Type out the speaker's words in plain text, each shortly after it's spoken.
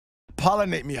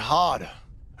pollinate me harder.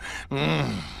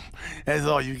 That's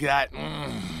all you got.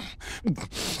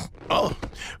 Oh,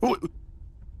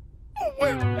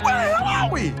 where the hell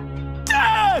are we?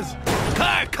 Jazz!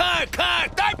 Car! Start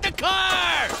the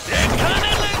car! They're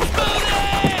coming, let's move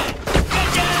it!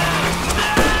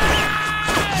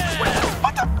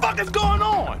 What the fuck is going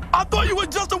on? I thought you were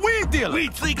just a weed dealer.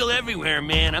 Weed's legal everywhere,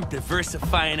 man. I'm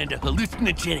diversifying into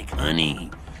hallucinogenic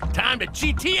honey. Time to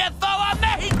GTFO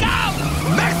Mexico!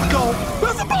 Mexico?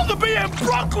 We're supposed to be in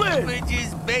Brooklyn! Which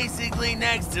is basically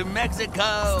next to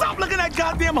Mexico. Stop looking at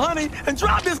goddamn honey and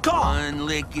drive this car! One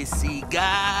lick, you see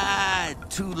God.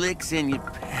 2 licks and you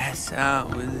pass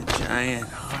out with a giant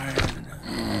heart.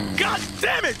 God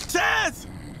damn it, Chaz!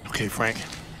 Okay, Frank,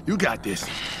 you got this.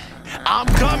 I'm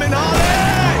coming, Harley!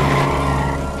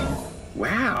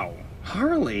 Wow.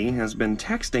 Harley has been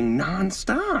texting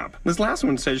non-stop. This last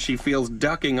one says she feels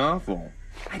ducking awful.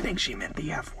 I think she meant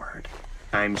the F word.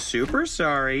 I'm super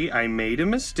sorry. I made a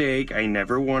mistake. I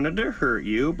never wanted to hurt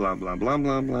you. Blah, blah, blah,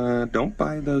 blah, blah. Don't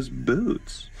buy those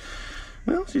boots.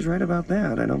 Well, she's right about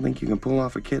that. I don't think you can pull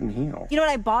off a kitten heel. You know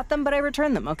what? I bought them, but I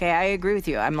returned them. Okay, I agree with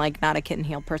you. I'm like not a kitten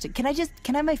heel person. Can I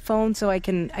have my phone so I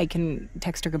can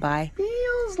text her goodbye?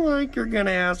 Feels like you're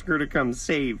gonna ask her to come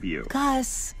save you.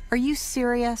 Gus, are you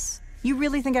serious? You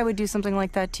really think I would do something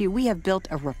like that to you? We have built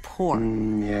a rapport.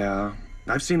 Yeah.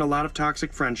 I've seen a lot of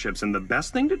toxic friendships, and the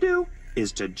best thing to do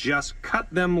is to just cut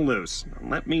them loose. Now,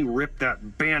 let me rip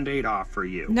that Band-Aid off for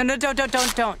you. No,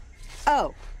 don't.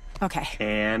 Oh, okay.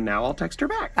 And now I'll text her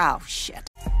back. Oh, shit.